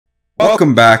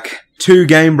Welcome back to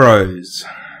GameBros.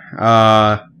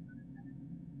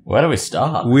 Where do we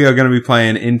start? We are going to be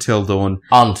playing Until Dawn.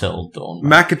 Until Dawn.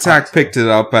 Mac Attack picked it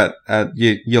up at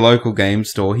your local game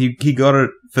store. He got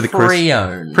it for the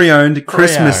pre-owned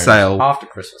Christmas sale. After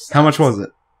Christmas sale. How much was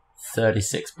it?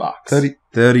 $36.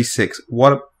 36.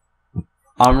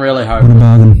 I'm really What a hoping.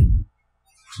 bargain.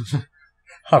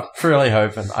 I'm really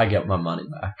hoping I get my money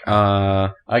back.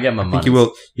 I get my money. I think you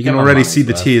will. You can already see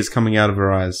the tears coming out of her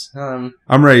eyes. I'm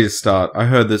ready to start. I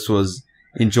heard this was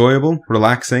enjoyable,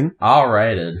 relaxing,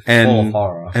 R-rated, full of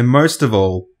horror, and most of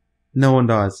all, no one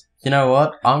dies. You know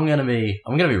what? I'm gonna be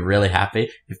really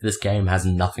happy if this game has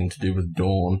nothing to do with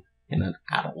Dawn in it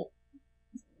at all.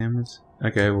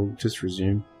 Okay, we'll just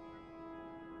resume.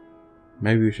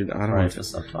 Maybe we should. I don't want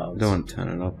to turn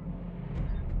it up.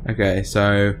 Okay,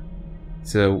 so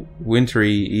it's a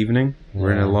wintry evening.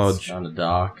 We're in a lodge. It's kind of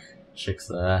dark. Chick's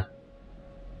there.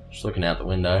 Just looking out the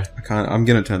window. I'm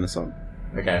gonna turn this on.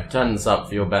 Okay, turn this up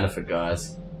for your benefit,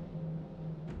 guys.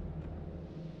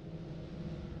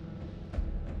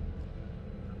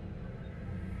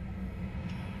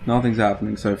 Nothing's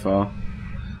happening so far.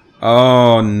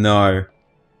 Oh no.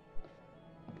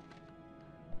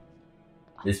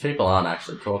 These people aren't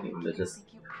actually talking, they're just...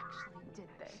 Don't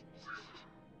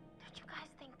you guys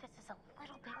think this is a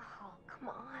little bit cruel? Come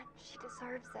on, she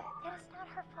deserves it. And it's not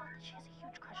her fault that she has a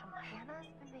huge crush on me. Hannah's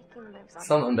been making moves on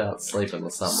Something about sleeping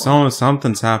with someone.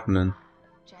 Something's happening.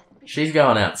 She's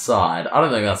going outside. I don't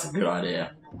think that's a good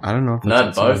idea. I don't know if No,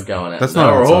 that's both outside. going outside. That's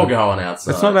not We're outside. all going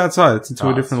outside. It's not outside. It's into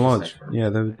a different it's lodge. just different. Yeah.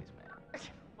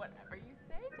 Whatever you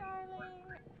say, darling.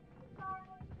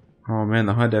 Oh man,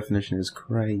 the high definition is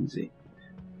crazy.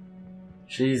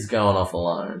 She's going off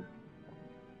alone.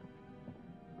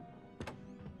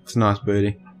 It's a nice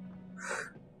booty.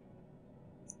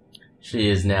 She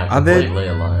is now completely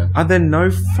alone. Are there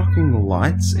no fucking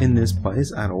lights in this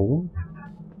place at all?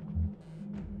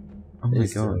 Oh my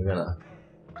god. What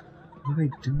What are they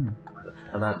doing?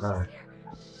 I don't know.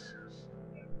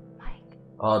 Mike.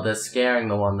 Oh, they're scaring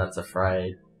the one that's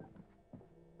afraid.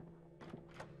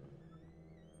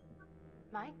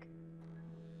 Mike?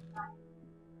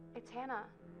 It's Hannah.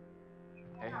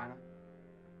 Hey, Hannah.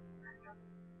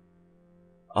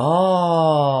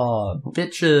 Oh,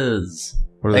 bitches.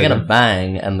 What are They're they gonna doing?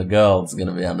 bang, and the girl's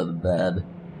gonna be under the bed.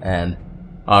 And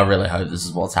I really hope this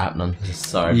is what's happening.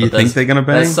 Sorry, You but think they're gonna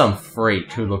bang? there's some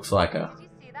freak who looks like a... Did you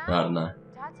see that? I don't know.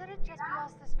 Dad said it'd just be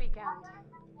us this weekend.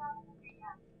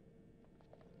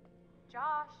 Josh.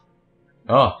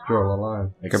 Oh, you're all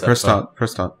alone. Go press start.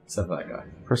 Press start. Except for that guy.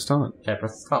 Press start. Okay,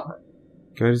 press start.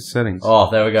 Go to settings.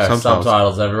 Oh, there we go. Subtitles.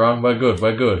 Subtitles, everyone. We're good.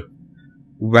 We're good.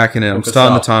 We're back in it. I'm Hook us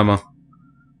starting the up. timer.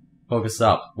 Hook us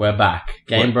up. We're back.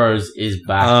 GameBros is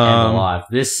back and alive.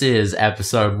 This is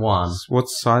episode 1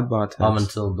 What's sidebar text? of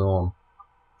Until Dawn.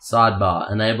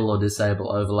 Sidebar. Enable or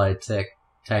disable overlay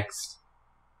text.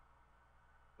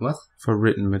 What? For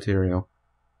written material.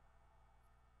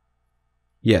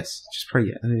 Yes. Just pray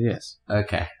yes.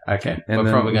 Okay. Okay. And we're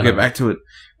then probably we'll gonna get back to it.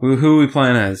 Who are we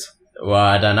playing as? Well,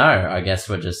 I don't know. I guess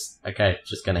we're just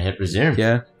gonna hit resume.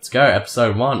 Yeah. Let's go.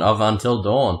 Episode 1 of Until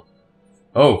Dawn.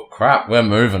 Oh crap, we're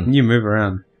moving. You move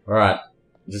around. Alright.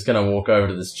 I'm just gonna walk over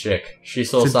to this chick. She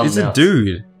saw something It's a else.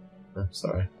 dude. Oh,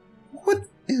 sorry. What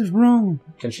is wrong?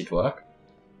 Can she twerk?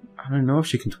 I don't know if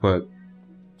she can twerk.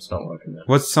 It's not working now.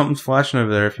 What's something's flashing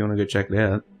over there if you want to go check it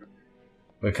out?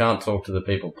 We can't talk to the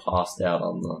people passed out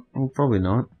on the... Well, probably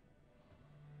not.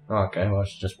 Oh, okay, well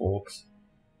she just walks.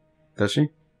 Does she?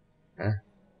 Yeah.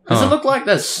 Does Oh. it look like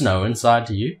there's snow inside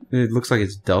to you? It looks like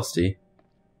it's dusty.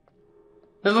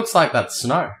 It looks like that's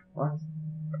snow. What?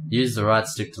 Use the right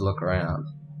stick to look around.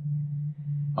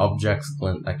 Objects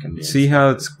glint that can be... See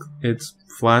how it's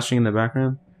flashing in the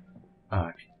background? Oh,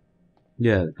 okay.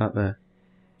 Yeah, not there.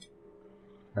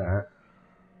 Alright.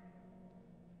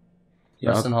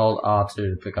 Yeah, Press and hold R2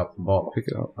 to pick up the bottle. pick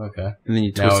it up. Okay. And then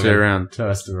you Now twist we're it gonna around.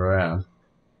 Twist it around.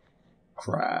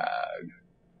 Crag.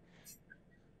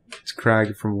 It's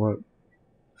Crag from what?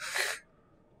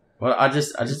 Well, I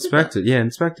just Inspect it. Yeah,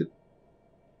 inspect it.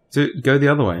 So go the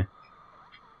other way.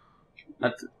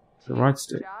 The right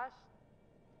stick. Josh.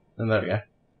 And there we go.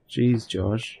 Jeez,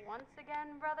 Josh. Once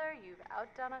again, brother, you've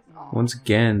outdone us all. Once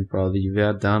again, brother, you've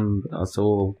outdone us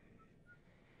all.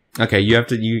 Okay, you have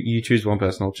to. You choose one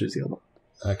person. I'll choose the other.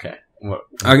 Okay. What?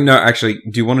 No, actually,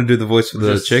 do you want to do the voice for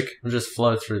the chick? We'll just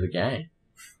flow through the game.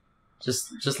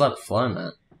 Just let it flow,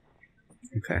 man.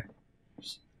 Okay.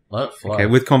 Let it flow. Okay,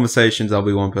 with conversations, I'll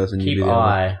be one person. You Keep be the other.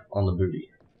 eye on the booty.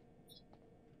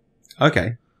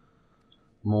 Okay.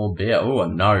 More beer. Ooh, a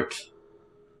note.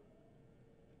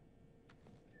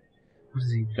 What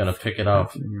is he Gonna pick it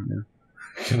up. doing right now?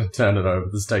 I'm gonna turn it over.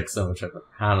 This takes so much effort.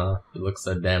 Hannah, you look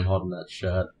so damn hot in that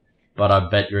shirt. But I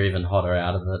bet you're even hotter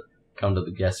out of it. Come to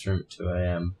the guest room at 2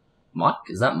 a.m. Mike?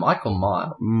 Is that Mike or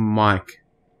Mike? Mike.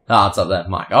 Oh, it's up there,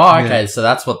 Mike. Oh, okay, so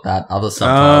that's what that other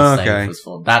subtitles thing was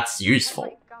for. That's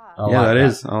useful. I Yeah, like that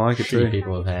is. I like it Shitty too.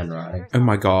 people with handwriting. Oh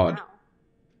my god.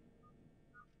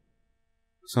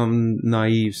 Some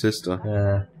naive sister.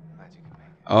 Yeah.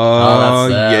 Oh,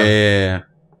 that's yeah.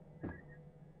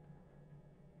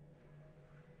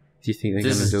 Do you think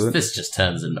they're gonna do it? This just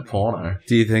turns into porno.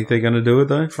 Do you think they're gonna do it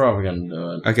though? Probably gonna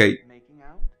do it. Okay. Making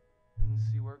out and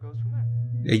see where it goes from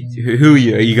there. Who are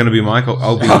you? Are you gonna be Michael?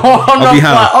 I'll be. I'm be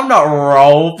Hannah. I'm not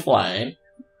role playing.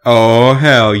 Oh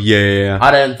hell yeah! I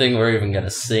don't think we're even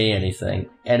gonna see anything,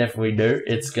 and if we do,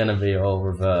 it's gonna be all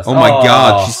reversed. Oh my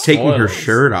god, she's taking her spoilers.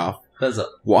 shirt off. There's a.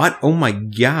 What? Oh my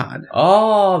god!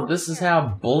 Oh, this is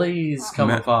how bullies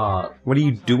come apart. What are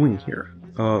you doing here?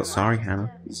 Oh, sorry,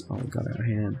 Hannah. Oh, it got out of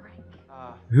hand.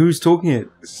 Who's talking it?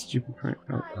 Stupid prank.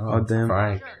 Oh, damn.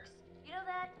 Frank. You know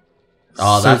that?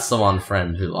 Oh, So- that's the one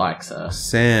friend who likes her.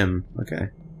 Sam. Okay.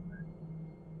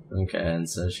 Okay, and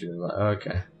so she was like,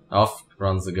 okay. Off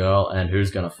runs the girl, and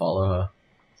who's gonna follow her?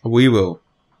 We will.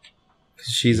 'Cause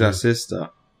she's our sister.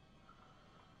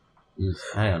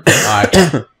 Hang on.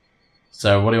 Alright.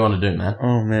 So, what do you want to do, man?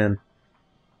 Oh man.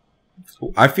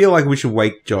 I feel like we should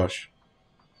wake Josh.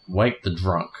 Wake the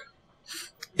drunk.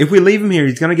 If we leave him here,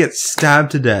 he's gonna get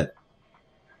stabbed to death.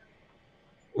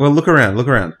 Well, look around. Look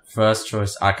around. First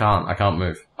choice. I can't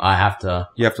move. I have to.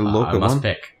 You have to look I at must one.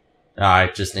 pick. I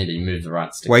just need to move the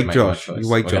right stick. Wake to make Josh. My choice. You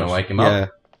wake We're Josh. gonna wake him yeah. up.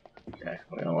 Okay,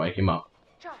 we're gonna wake him up.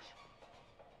 Josh.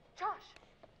 Josh.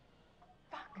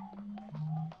 Fuck.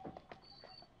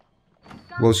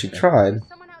 Well, she tried.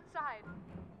 Someone outside.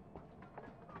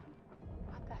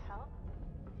 What the hell?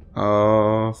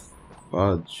 Oh,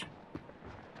 fudge.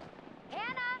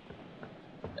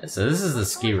 Hannah. So this is the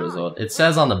ski resort. It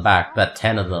says on the back that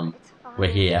 10 of them were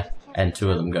here, and 2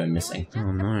 of them go missing.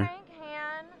 Oh no. Han.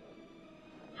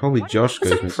 Probably Josh goes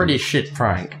That's a missing. pretty shit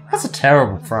prank. That's a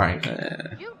terrible prank.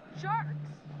 You jerks.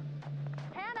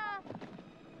 Hannah.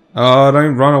 Oh,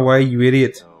 don't run away, you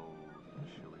idiot. So,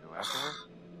 should we go after her?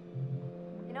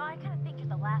 You know, I kind of think you're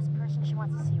the last person she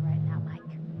wants to see right now, Mike.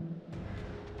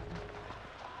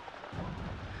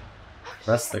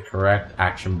 Press the correct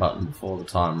action button before the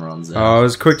time runs out. Oh, it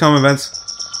was quick time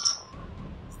events.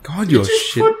 God, you're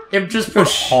shit. It just put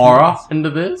horror into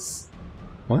this.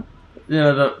 What? You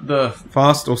know, the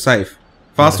Fast or safe?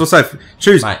 Fast or safe?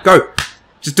 Choose. Mate. Go.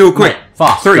 Just do it quick. Mate,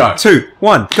 fast, 3, go. 2,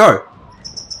 1, go.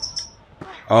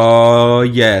 Oh,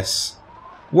 yes.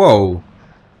 Whoa.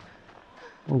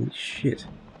 Holy shit.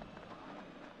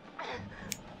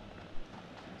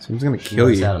 Someone's gonna kill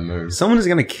knows how to you. move. Someone is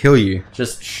gonna kill you.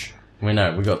 Just shh. We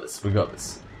know. We got this. We got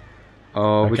this.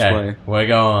 Oh, which way? We're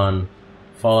going.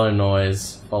 Follow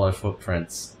noise. Follow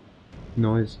footprints.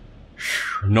 Noise.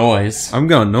 Noise. I'm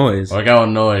going noise. We're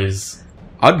going noise.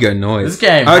 I'd go noise. This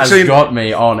game Actually, has got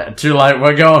me on. Too late.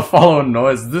 We're going following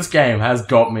noise. This game has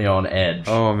got me on edge.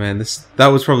 Oh man, that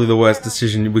was probably the worst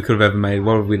decision we could have ever made.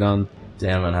 What have we done?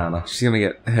 Damn it, Hannah. She's gonna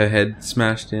get her head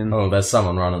smashed in. Oh, there's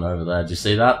someone running over there. Do you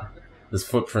see that? There's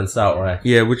footprints that way.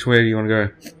 Yeah, which way do you want to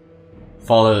go?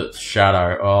 Follow the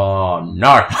shadow. Oh,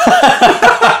 no.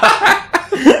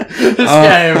 This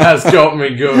game has got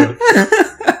me good.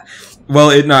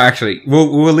 Well, no, actually,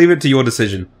 we'll leave it to your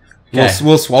decision. Okay.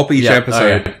 We'll swap each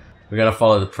episode. Okay. We gotta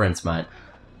follow the prince, mate.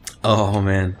 Oh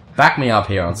man, Back me up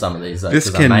here on some of these, though, this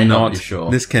because I may not cannot. be sure.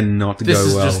 This cannot This go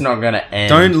is well. just not gonna end.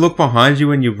 Don't look behind you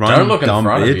when you run. Don't look in dumb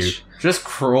front bitch. of you. Just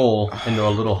crawl into a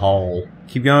little hole.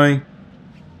 Keep going.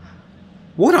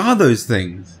 What are those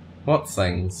things? What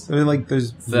things? They're like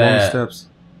those There. long steps.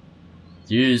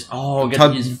 Use. Oh, get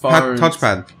to use phones.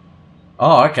 Touchpad.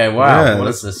 Oh, okay. Wow. Yeah, What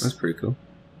that's, is this? That's pretty cool.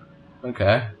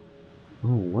 Okay. Oh,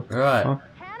 what the Right. fuck?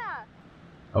 Hannah.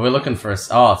 Are we looking for a...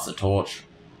 Oh, it's a torch.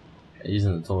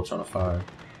 Using the torch on a phone.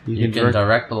 You can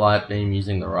direct the light beam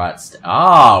using the right stick.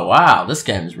 Oh, wow. This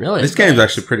game's really... This game's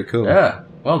actually pretty cool. Yeah.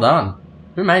 Well done.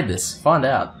 Who made this? Find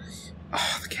out.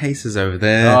 Oh, the case is over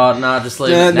there. Oh, no, just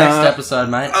leave Yeah, it. Next nah. episode,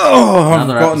 mate. Oh, I've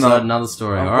Another gotten episode, up. another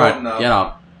story. I've Alright, gotten up. get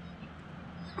up.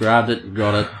 Grabbed it,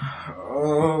 got it.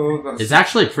 Oh, that's... It's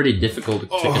actually pretty difficult to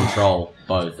control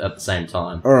both at the same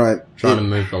time. Alright. Trying to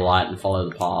move the light and follow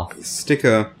the path. The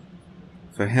sticker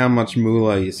for how much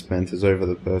moolah you spent is over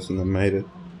the person that made it.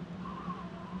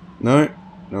 No?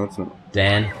 No, it's not.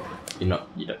 Dan, you don't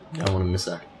want to miss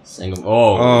a single...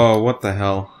 Oh. Oh, what the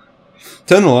hell.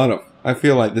 Turn the light off. I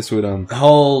feel like this would,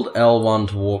 Hold L1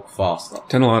 to walk faster.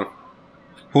 Turn the light off.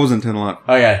 Pause and turn the light off.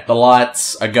 Okay, the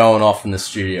lights are going off in the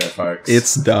studio, folks.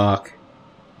 It's dark.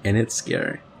 And it's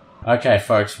scary. Okay,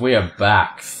 folks, we are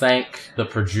back. Thank the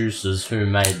producers who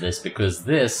made this, because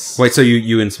this... Wait, so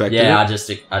you inspected it? Yeah, I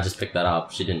just picked that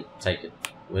up. She didn't take it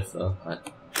with her.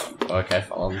 Okay,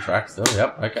 follow the track still.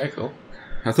 Yep, okay, cool.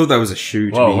 I thought that was a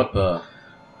shoe to Whoa, me. what the...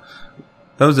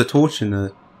 That was a torch in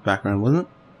the background, wasn't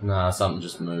it? Nah, something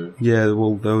just moved. Yeah,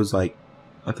 well, there was like...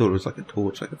 I thought it was like a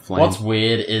torch, like a flame. What's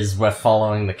weird is we're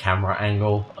following the camera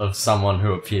angle of someone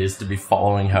who appears to be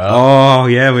following her. Oh,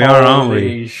 yeah, we are, aren't we?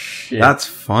 Holy shit. That's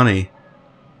funny.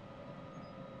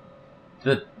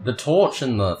 The torch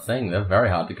and the thing, they're very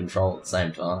hard to control at the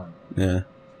same time. Yeah.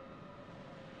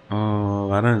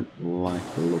 Oh, I don't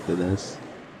like the look of this.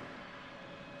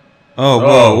 Oh,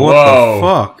 whoa, what the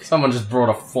fuck? Someone just brought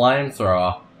a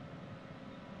flamethrower.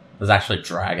 There's actually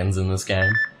dragons in this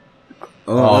game.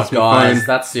 Oh, guys,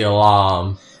 that's the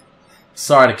alarm.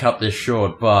 Sorry to cut this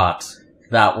short, but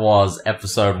that was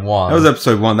episode 1. That was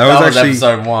episode 1. That was actually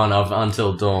episode 1 of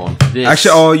Until Dawn.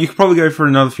 Actually, you could probably go for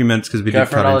another few minutes because we did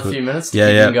cut into it. Go for another few minutes to keep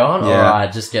them going? Yeah.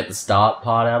 Alright, just get the start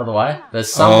part out of the way.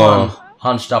 There's someone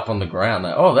hunched up on the ground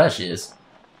there. Oh, there she is.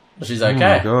 She's okay.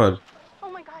 Oh my god.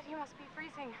 Oh my god, you must be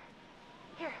freezing.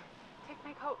 Here, take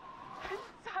my coat.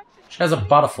 She has a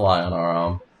butterfly on her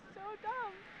arm. So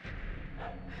dumb.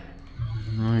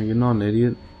 No, you're not an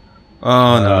idiot.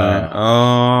 Oh no.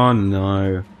 Oh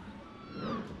no.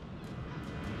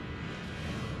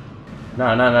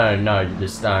 No, you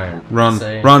just don't. Run,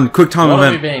 See? run, quick time What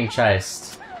event. are we being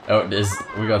chased? Oh,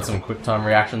 we got some quick time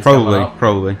reactions coming up.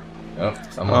 Probably. Oh,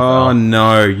 someone Oh fell.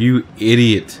 no, you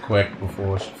idiot. Quick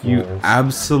before she falls. You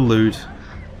absolute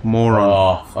moron.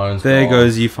 Oh, phone's There gone.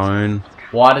 goes your phone.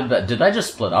 Why did they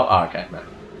just split up? Oh, okay, no.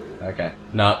 Okay.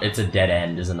 No, it's a dead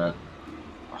end, isn't it?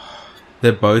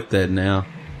 They're both dead now.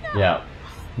 Yeah.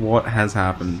 What has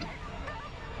happened?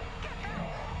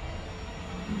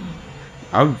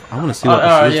 I want to see what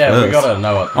this is yeah, first. we gotta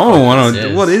know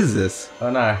what. What is this? Oh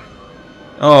no!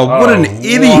 Oh, what an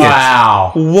idiot!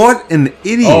 Wow! What an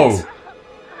idiot! Oh,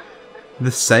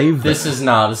 the save. this is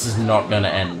not gonna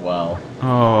end well.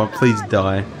 Oh, please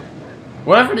die!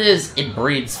 Whatever it is, it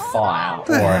breathes fire. What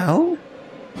the hell?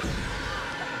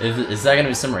 Is there gonna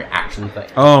be some reaction thing?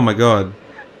 Oh my god!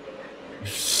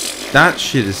 That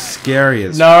shit is scary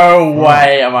as. No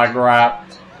way am I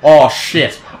grabbed. Oh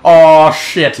shit! Oh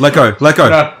shit! Let go! Let go!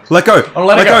 No. Let go! Oh,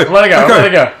 let it go! Let it go! Let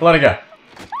it go! Let it go!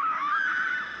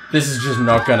 This is just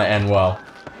not gonna end well.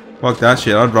 Fuck that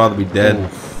shit! I'd rather be dead.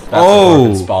 Oof, that's a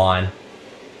broken spine.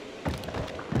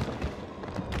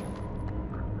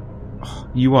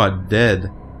 You are dead.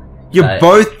 You're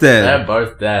both dead. They're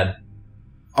both dead.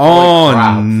 Oh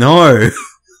crap. no!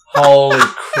 Holy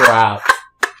crap!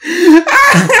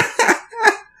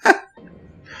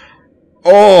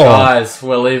 Oh, guys,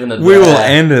 we're leaving it there. We will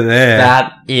end it there.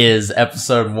 That is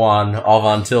episode 1 of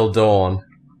Until Dawn.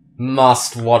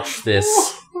 Must watch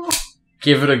this.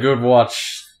 Give it a good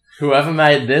watch. Whoever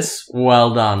made this,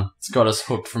 well done. It's got us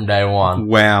hooked from day 1.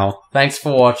 Wow. Thanks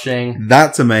for watching.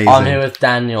 That's amazing. I'm here with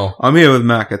Daniel. I'm here with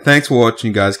Macca. Thanks for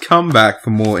watching, guys. Come back for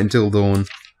more Until Dawn.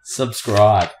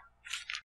 Subscribe.